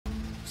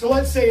So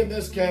let's say in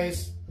this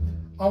case,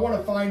 I want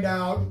to find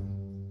out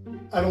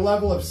at a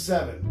level of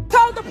 7.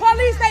 Told the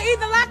police they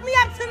either lock me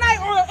up tonight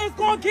or it's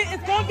gonna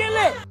get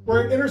lit.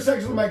 Where it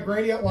intersects with my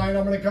gradient line,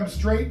 I'm going to come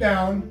straight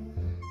down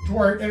to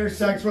where it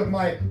intersects with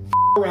my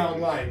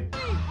round line.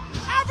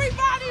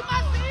 Everybody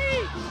must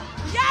eat.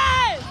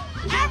 Yes,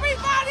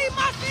 everybody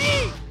must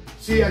eat.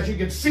 See, as you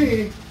can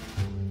see,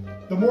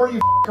 the more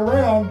you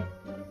around,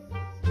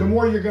 the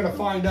more you're going to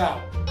find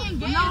out.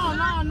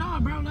 No,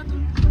 bro. Let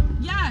them.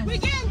 Yes. We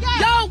getting gas.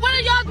 Yo, what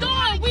are y'all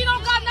doing? We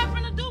don't got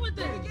nothing to do with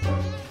it.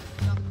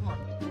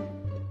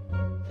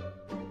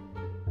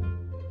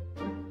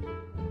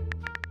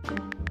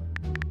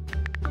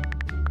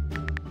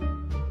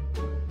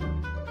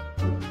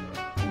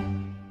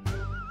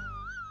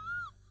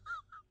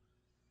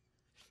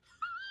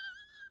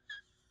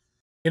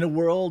 In a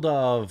world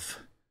of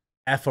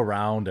F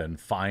around and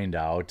find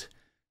out,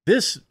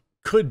 this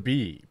could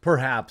be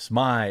perhaps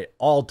my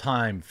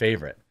all-time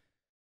favorite.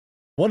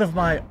 One of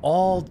my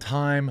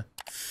all-time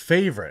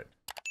favorite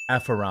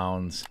F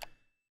arounds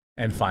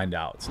and find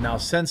outs. Now,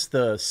 since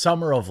the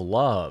Summer of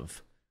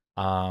Love,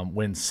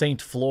 when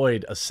Saint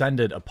Floyd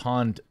ascended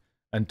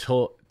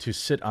to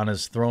sit on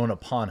his throne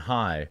upon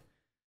high,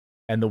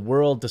 and the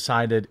world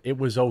decided it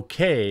was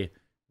okay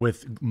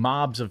with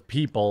mobs of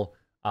people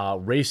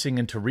racing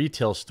into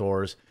retail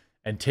stores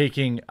and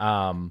taking,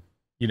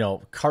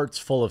 carts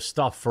full of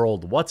stuff for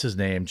old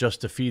what's-his-name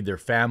just to feed their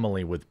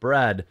family with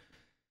bread.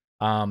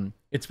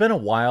 It's been a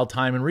wild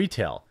time in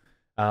retail.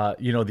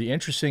 The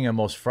interesting and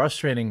most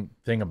frustrating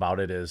thing about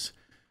it is,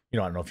 I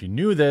don't know if you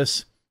knew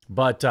this,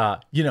 but,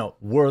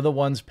 we're the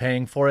ones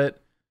paying for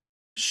it.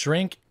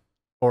 Shrink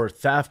or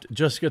theft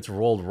just gets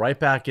rolled right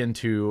back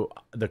into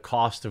the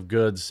cost of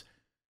goods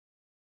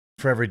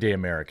for everyday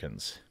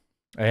Americans.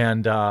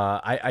 And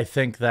I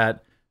think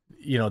that,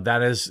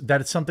 that is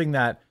something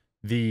that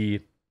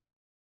the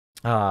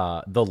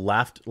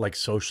left, like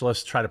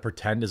socialists, try to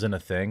pretend isn't a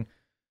thing.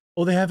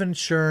 Oh, they have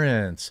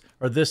insurance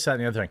or this, that,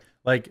 and the other thing.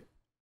 Like,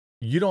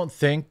 you don't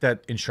think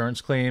that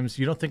insurance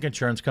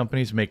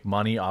companies make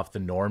money off the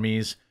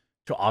normies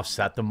to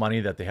offset the money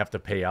that they have to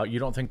pay out? You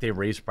don't think they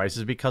raise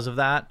prices because of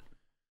that?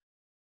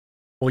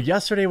 Well,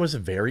 yesterday was a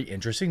very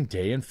interesting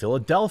day in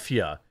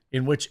Philadelphia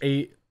in which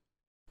a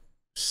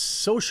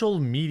social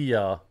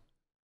media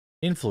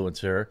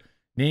influencer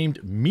named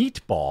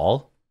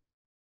Meatball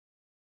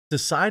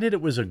decided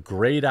it was a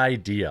great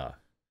idea.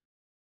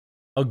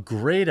 A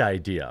great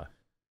idea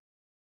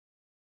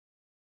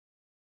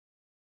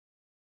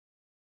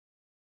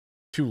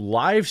to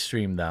live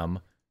stream them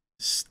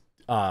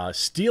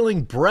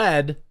stealing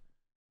bread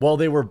while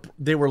they were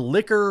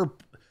liquor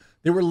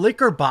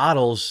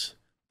bottles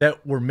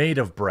that were made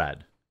of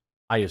bread,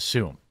 I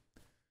assume.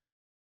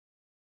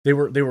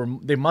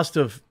 They must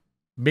have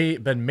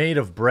been made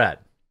of bread.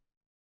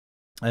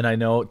 And I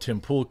know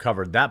Tim Pool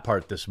covered that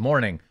part this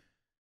morning.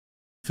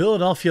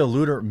 Philadelphia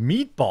looter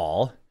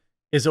Meatball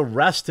is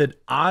arrested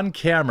on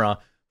camera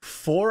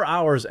 4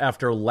 hours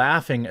after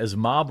laughing as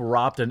mob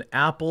robbed an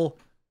Apple,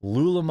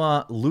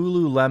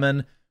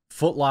 Lululemon,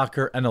 Foot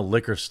Locker, and a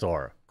liquor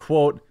store.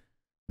 Quote,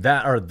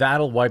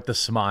 that'll wipe the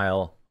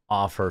smile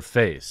off her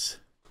face.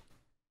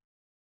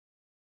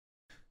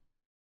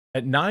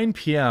 At 9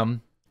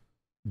 p.m.,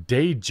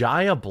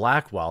 Dejaya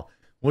Blackwell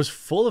was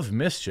full of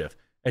mischief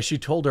as she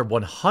told her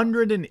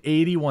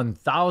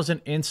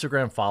 181,000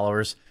 Instagram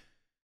followers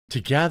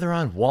to gather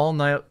on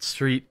Walnut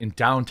Street in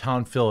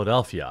downtown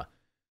Philadelphia.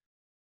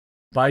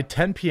 By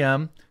 10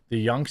 p.m., the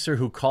youngster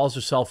who calls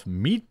herself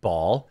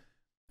Meatball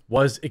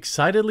was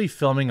excitedly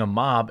filming a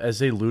mob as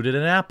they looted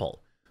an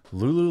Apple,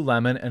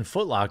 Lululemon, and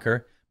Foot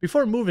Locker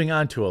before moving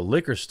on to a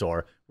liquor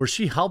store where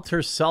she helped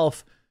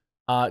herself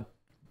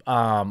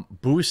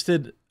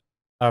boasted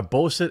about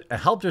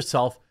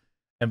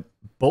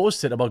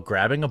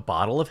grabbing a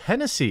bottle of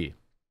Hennessy.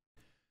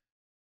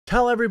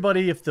 Tell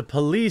the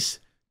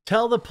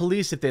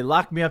police if they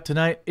lock me up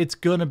tonight, it's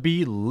going to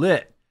be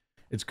lit.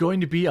 It's going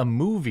to be a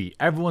movie.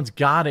 Everyone's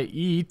got to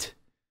eat,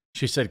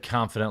 she said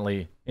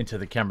confidently into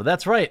the camera.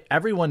 That's right.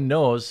 Everyone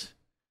knows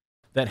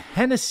that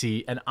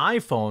Hennessy and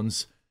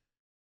iPhones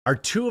are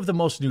two of the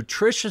most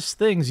nutritious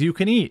things you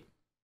can eat.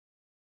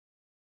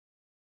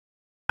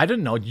 I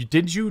didn't know.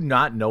 Did you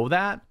not know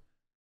that?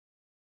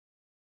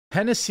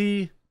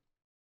 Hennessy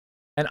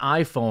and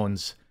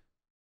iPhones,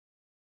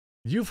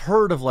 you've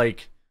heard of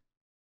like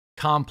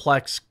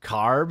complex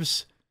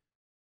carbs.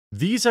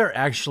 These are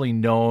actually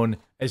known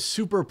as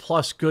super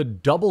plus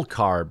good double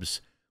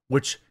carbs,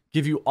 which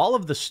give you all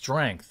of the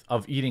strength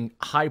of eating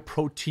high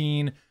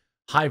protein,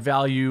 high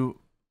value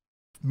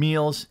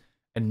meals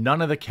and none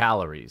of the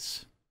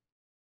calories.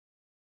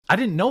 I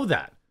didn't know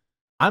that.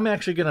 I'm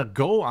actually going to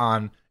go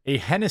on a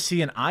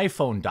Hennessy and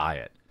iPhone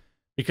diet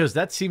because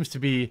that seems to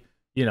be,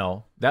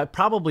 that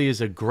probably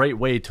is a great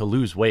way to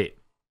lose weight.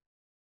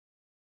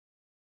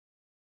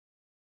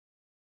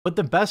 But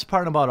the best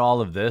part about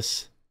all of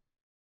this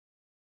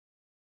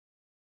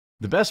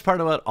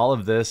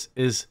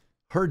is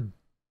her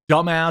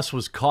dumbass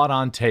was caught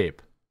on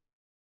tape.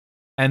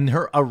 And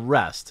her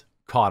arrest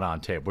caught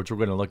on tape, which we're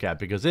going to look at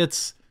because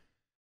it's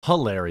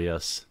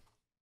Hilarious.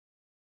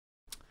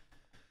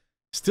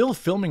 Still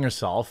filming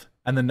herself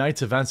and the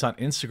night's events on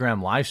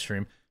Instagram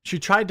livestream, she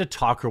tried to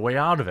talk her way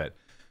out of it.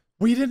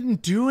 We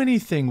didn't do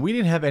anything. We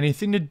didn't have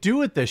anything to do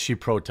with this, she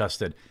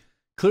protested,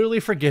 clearly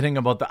forgetting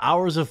about the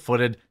hours of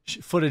footage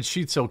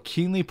she'd so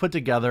keenly put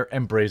together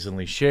and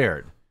brazenly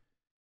shared.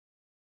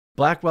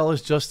 Blackwell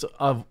is just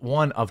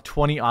one of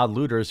 20-odd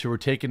looters who were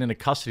taken into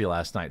custody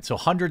last night, so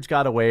hundreds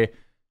got away,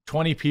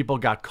 20 people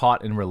got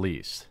caught and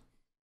released.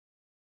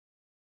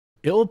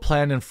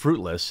 Ill-planned and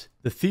fruitless,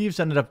 the thieves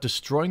ended up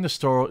destroying the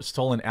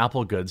stolen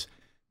Apple goods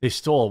they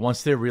stole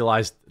once they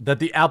realized that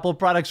the Apple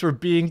products were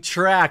being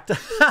tracked.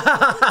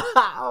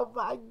 Oh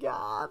my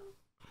God.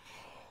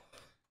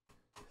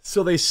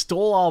 So they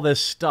stole all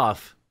this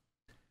stuff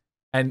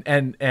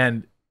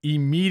and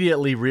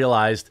immediately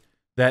realized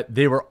that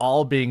they were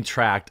all being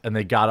tracked and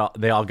they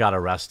all got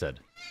arrested.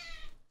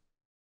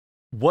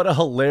 What a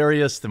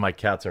hilarious... My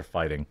cats are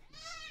fighting.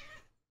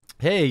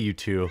 Hey, you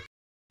two.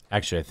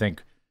 Actually, I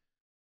think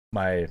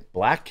my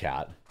black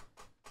cat,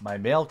 my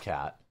male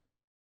cat,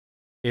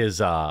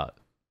 is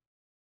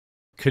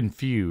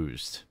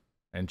confused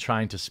and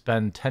trying to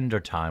spend tender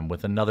time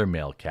with another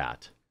male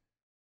cat.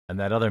 And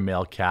that other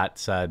male cat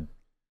said,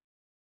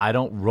 I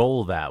don't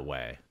roll that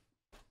way.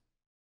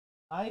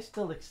 I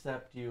still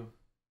accept you.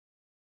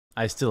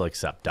 I still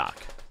accept Doc,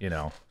 you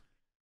know.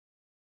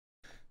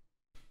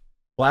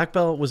 Black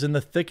Belt was in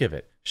the thick of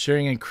it,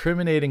 sharing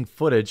incriminating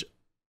footage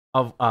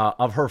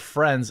of her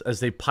friends as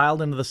they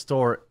piled into the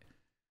store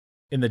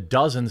in the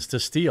dozens to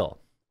steal.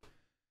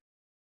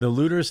 The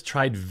looters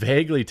tried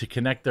vaguely to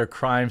connect their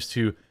crimes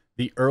to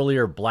the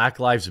earlier Black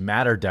Lives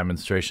Matter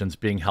demonstrations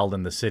being held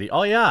in the city.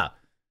 Oh yeah,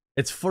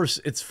 it's for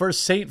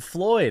St.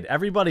 Floyd.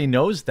 Everybody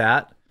knows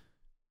that.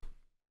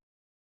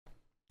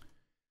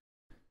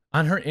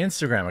 On her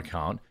Instagram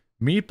account,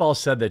 Meatball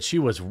said that she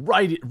was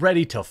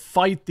ready to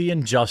fight the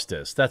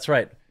injustice. That's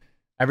right.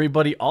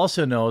 Everybody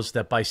also knows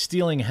that by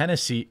stealing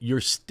Hennessy,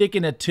 you're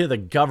sticking it to the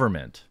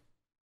government.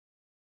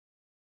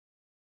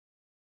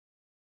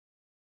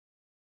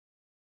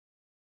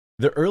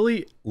 The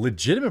early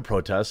legitimate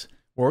protests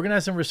were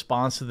organized in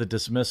response to the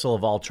dismissal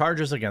of all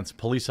charges against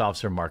police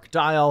officer Mark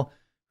Dial,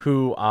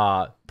 who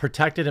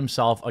protected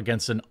himself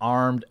against an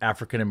armed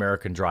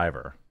African-American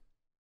driver.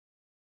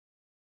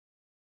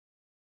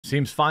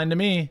 Seems fine to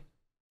me.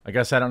 I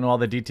guess I don't know all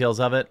the details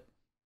of it.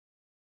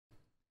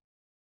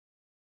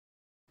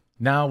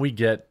 Now we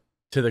get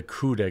to the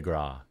coup de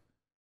grace.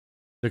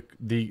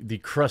 The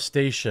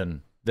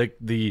crustacean,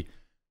 the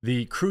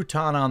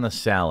crouton on the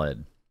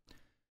salad.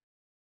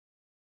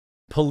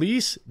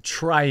 Police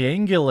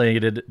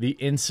triangulated the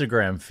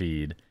Instagram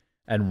feed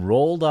and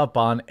rolled up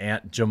on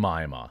Aunt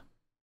Jemima.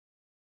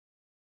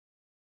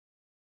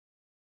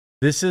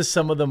 This is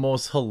some of the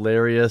most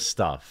hilarious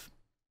stuff.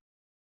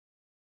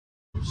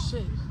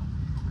 Shit.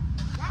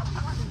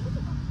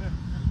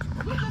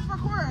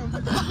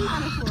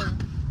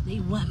 They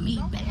want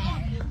me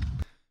bad.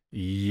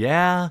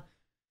 Yeah,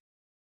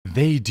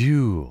 they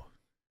do.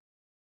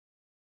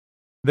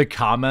 The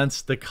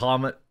comments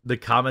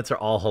are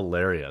all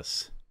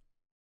hilarious.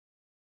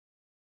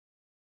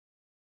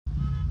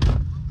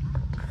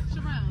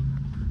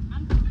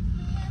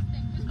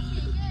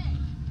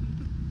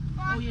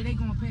 Oh yeah, they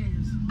gonna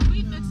pass.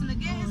 We fixing the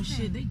gas. Oh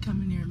shit, they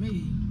coming near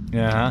me.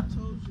 Yeah.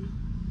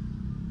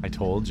 I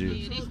told you.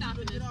 Yeah, they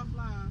stopping it.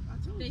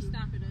 They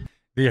stopping it.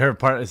 The other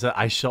part is that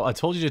I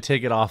told you to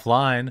take it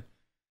offline.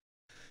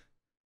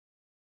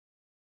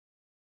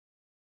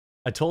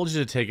 I told you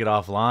to take it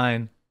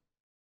offline.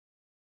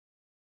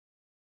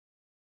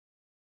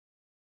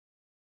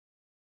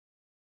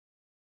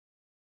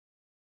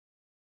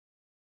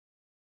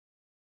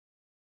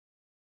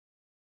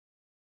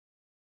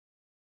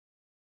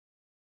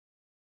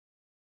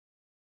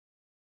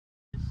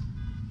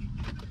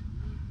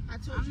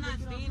 I'm not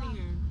standing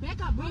here.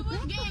 Back up, bro. We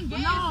was getting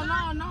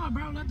gas. No,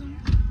 bro. Let them.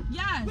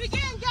 Yes. We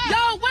getting gas.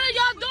 Yo, what are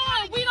y'all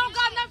doing? We don't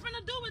got nothing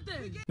to do with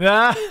this.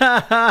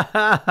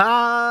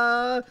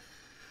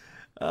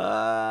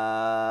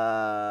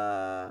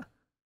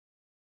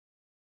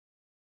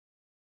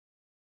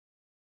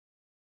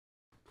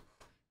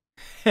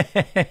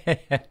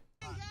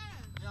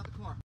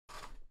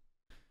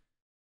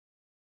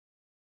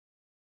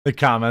 The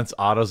comments,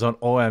 AutoZone,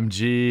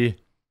 OMG.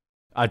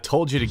 I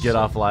told you to get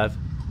off live.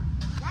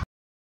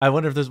 I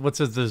wonder if there's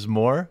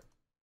more?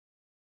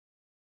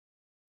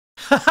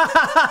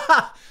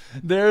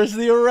 There's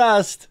the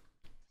arrest.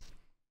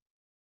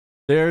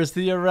 There's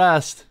the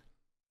arrest.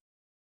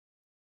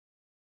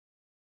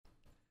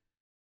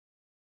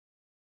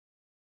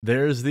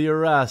 There's the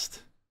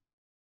arrest.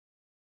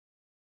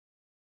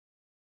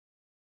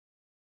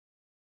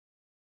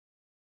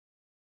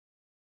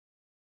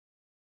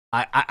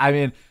 I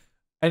mean,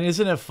 and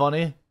isn't it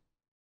funny?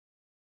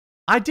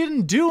 I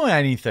didn't do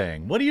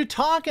anything. What are you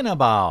talking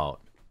about?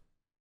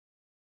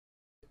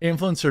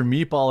 Influencer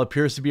Meatball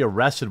appears to be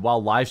arrested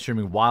while live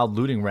streaming wild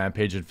looting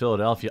rampage in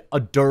Philadelphia.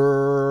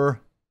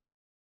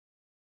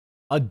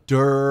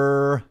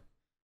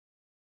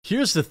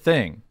 Here's the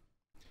thing.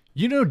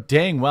 You know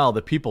dang well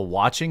the people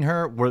watching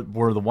her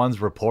were the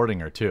ones reporting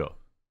her too.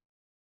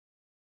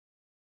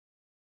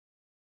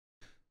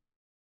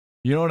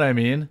 You know what I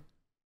mean?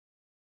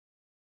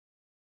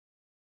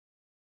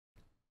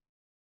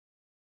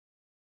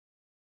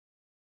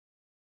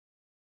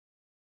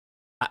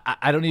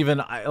 I don't even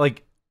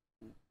like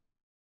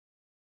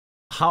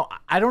how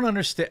I don't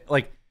understand.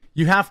 Like,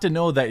 you have to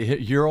know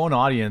that your own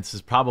audience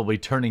is probably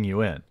turning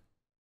you in.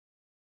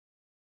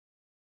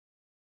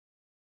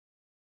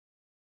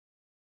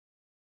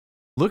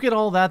 Look at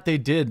all that they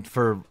did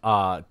for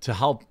to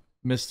help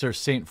Mr.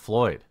 St.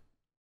 Floyd.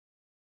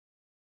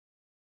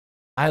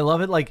 I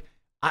love it. Like,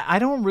 I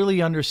don't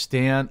really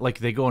understand. Like,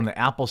 they go in the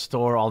Apple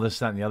store, all this,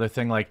 that, and the other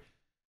thing. Like,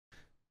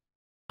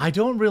 I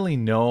don't really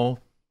know.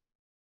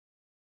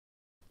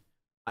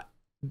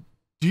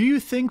 Do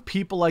you think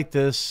people like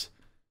this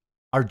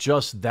are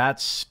just that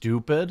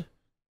stupid?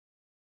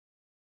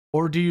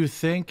 Or do you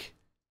think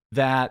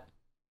that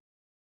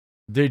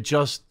they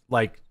just,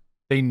 like,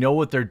 they know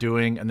what they're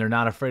doing and they're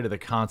not afraid of the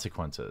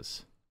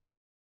consequences?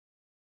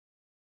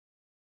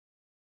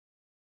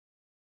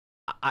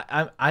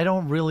 I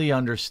don't really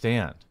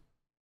understand.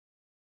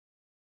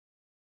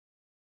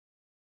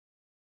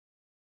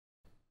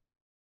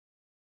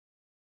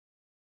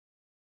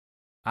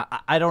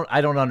 I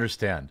don't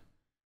understand.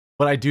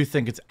 But I do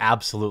think it's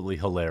absolutely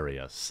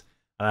hilarious.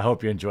 And I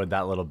hope you enjoyed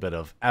that little bit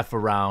of F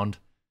around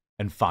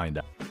and find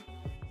out.